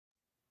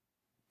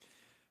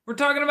We're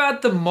talking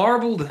about the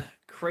marbled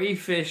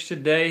crayfish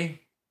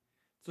today.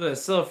 It's a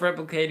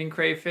self-replicating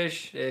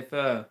crayfish. If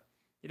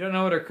you don't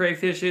know what a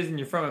crayfish is and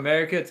you're from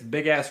America, it's a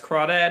big ass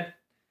crawdad.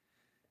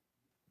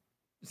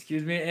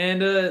 Excuse me.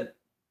 And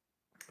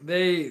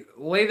they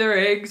lay their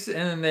eggs and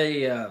then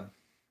they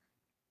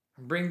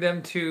bring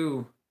them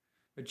to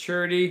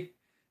maturity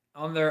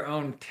on their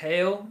own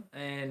tail,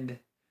 and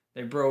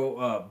they they bro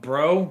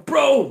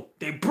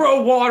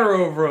water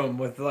over them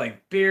with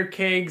like beer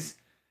kegs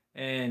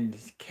and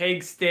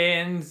keg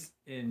stands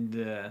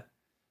and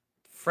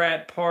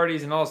frat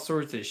parties and all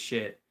sorts of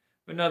shit.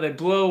 But no, they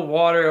blow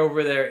water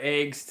over their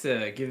eggs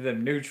to give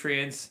them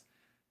nutrients.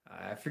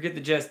 I forget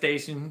the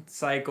gestation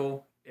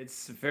cycle.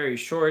 It's very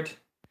short.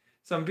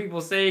 Some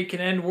people say it can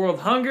end world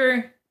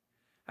hunger.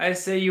 I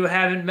say you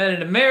haven't met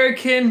an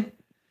American.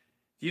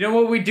 Do you know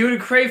what we do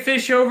to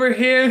crayfish over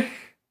here?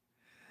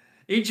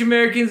 Each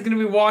American's gonna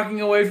be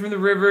walking away from the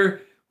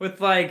river with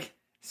like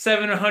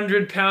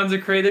 700 pounds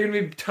of cray. They're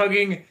gonna be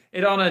tugging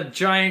it on a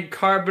giant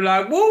carpet,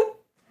 like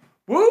whoop,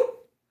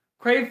 whoop,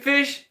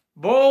 crayfish,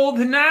 bowl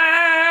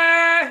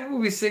tonight.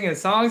 We'll be singing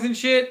songs and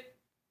shit.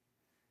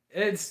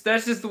 That's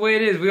just the way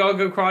it is. We all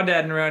go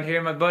crawdadding around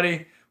here. My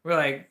buddy,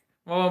 one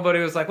buddy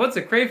was like, "What's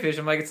a crayfish?"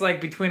 I'm like, "It's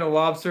like between a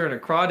lobster and a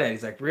crawdad."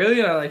 He's like, "Really?"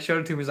 And I like showed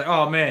it to him. He's like,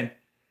 "Oh man,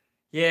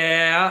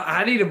 yeah,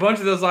 I'd eat a bunch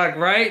of those." Like,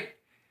 right?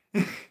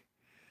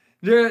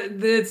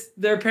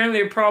 They're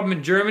apparently a problem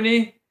in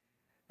Germany.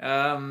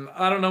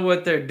 I don't know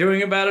what they're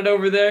doing about it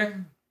over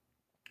there.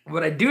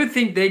 What I do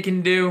think they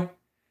can do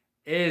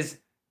is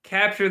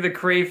capture the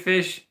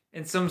crayfish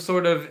in some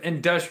sort of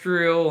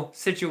industrial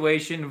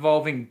situation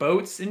involving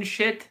boats and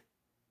shit.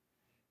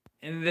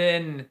 And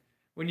then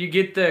when you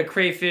get the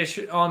crayfish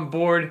on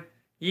board,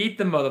 you eat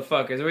the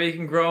motherfuckers, or you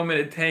can grow them in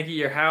a tank at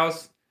your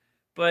house.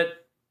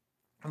 But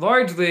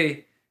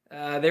largely,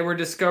 they were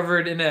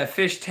discovered in a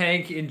fish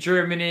tank in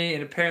Germany,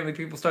 and apparently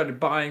people started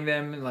buying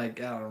them in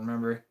like, I don't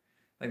remember,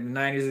 like the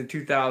 90s or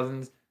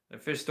 2000s, the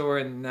fish store,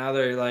 and now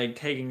they're like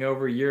taking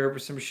over Europe or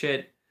some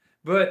shit.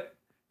 But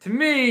to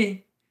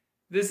me,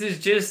 this is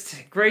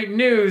just great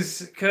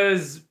news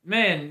because,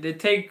 man, they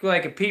take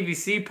like a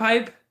PVC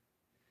pipe,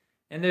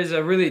 and there's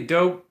a really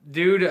dope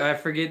dude. I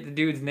forget the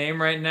dude's name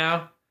right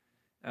now.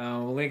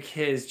 We'll link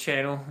his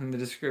channel in the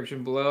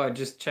description below. I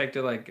just checked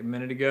it like a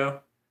minute ago.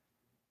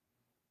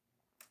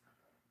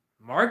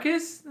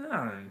 Marcus? I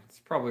don't know. It's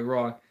probably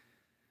wrong.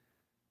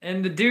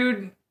 And the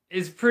dude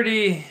is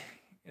pretty.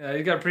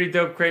 He's got a pretty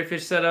dope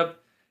crayfish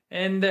setup.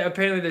 And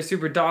apparently they're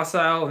super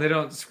docile and they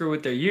don't screw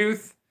with their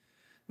youth.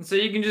 And so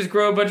you can just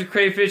grow a bunch of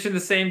crayfish in the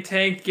same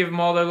tank, give them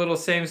all their little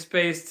same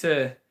space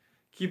to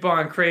keep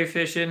on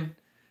crayfishing.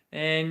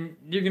 And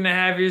you're going to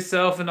have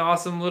yourself an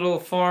awesome little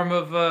farm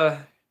of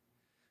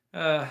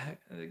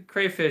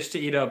crayfish to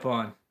eat up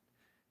on,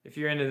 if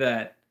you're into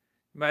that.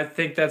 You might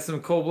think that's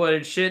some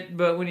cold-blooded shit,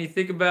 but when you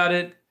think about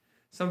it,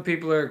 some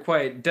people are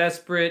quite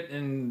desperate,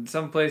 and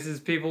some places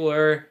people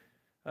are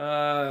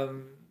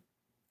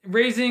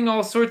raising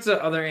all sorts of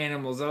other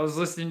animals. I was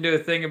listening to a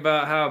thing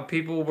about how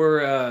people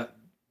were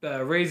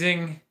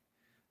raising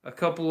a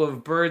couple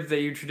of birds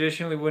that you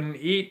traditionally wouldn't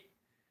eat,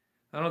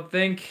 I don't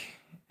think.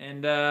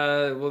 And,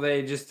 well,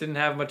 they just didn't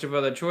have much of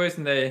other choice,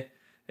 and they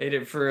ate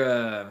it for,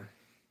 I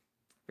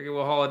forget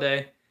what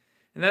holiday.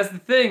 And that's the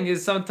thing,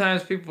 is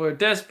sometimes people are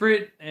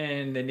desperate,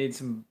 and they need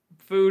some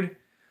food.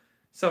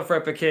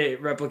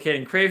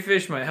 Replicating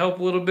crayfish might help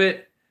a little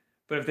bit.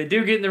 But if they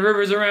do get in the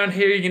rivers around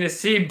here, you're going to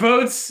see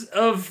boats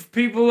of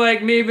people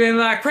like me being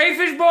like,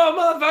 "Crayfish ball,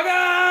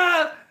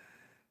 motherfucker!"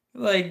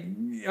 Like,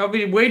 I'll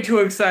be way too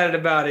excited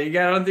about it.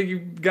 I don't think you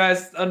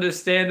guys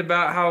understand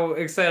about how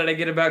excited I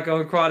get about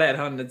going crawdad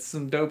hunting. It's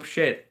some dope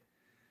shit.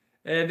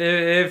 And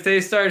if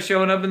they start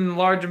showing up in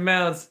large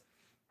amounts,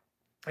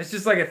 it's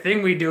just like a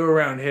thing we do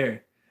around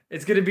here.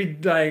 It's gonna be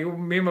like,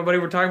 me and my buddy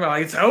were talking about,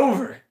 like, it's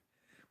over.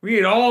 We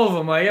eat all of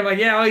them. Like, I'm like,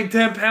 yeah, I'll eat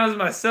 10 pounds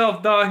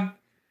myself, dog.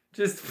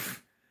 Just,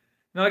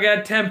 now I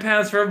got 10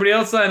 pounds for everybody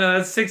else I know.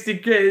 That's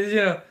 60,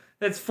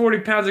 that's 40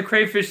 pounds of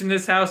crayfish in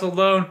this house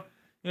alone.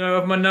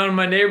 If none of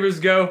my neighbors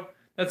go,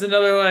 that's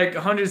another like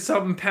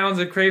 100-something pounds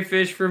of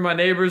crayfish for my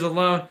neighbors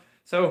alone.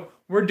 So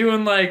we're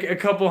doing like a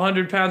couple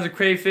 100 pounds of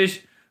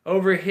crayfish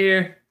over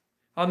here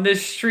on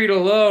this street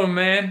alone,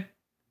 man.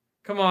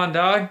 Come on,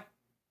 dog.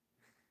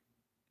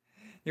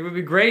 It would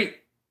be great.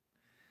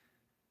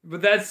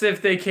 But that's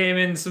if they came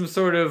in some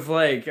sort of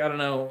like, I don't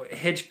know,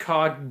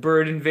 Hitchcock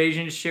bird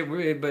invasion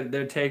shit, but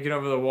they're taking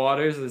over the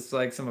waters. It's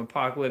like some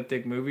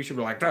apocalyptic movie. Should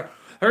be like,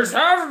 "There's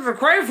thousands of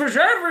crayfish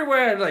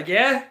everywhere." Like,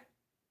 yeah?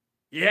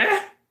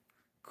 Yeah?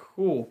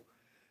 Cool.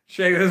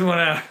 Check this one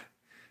out.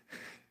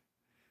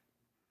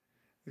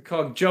 It's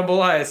called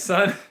jambalaya,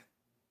 son.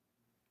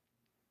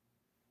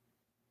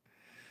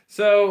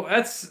 So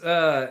that's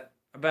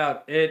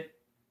about it.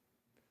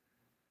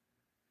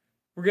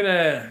 I'm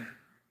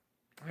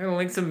gonna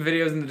link some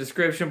videos in the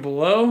description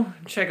below.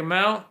 Check them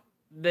out.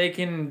 They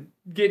can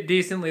get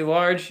decently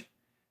large,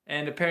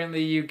 and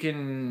apparently you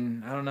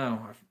can, I don't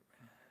know, I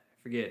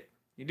forget.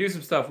 You do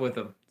some stuff with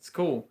them. It's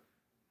cool.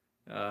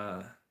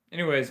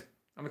 Anyways,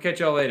 I'm gonna catch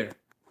y'all later.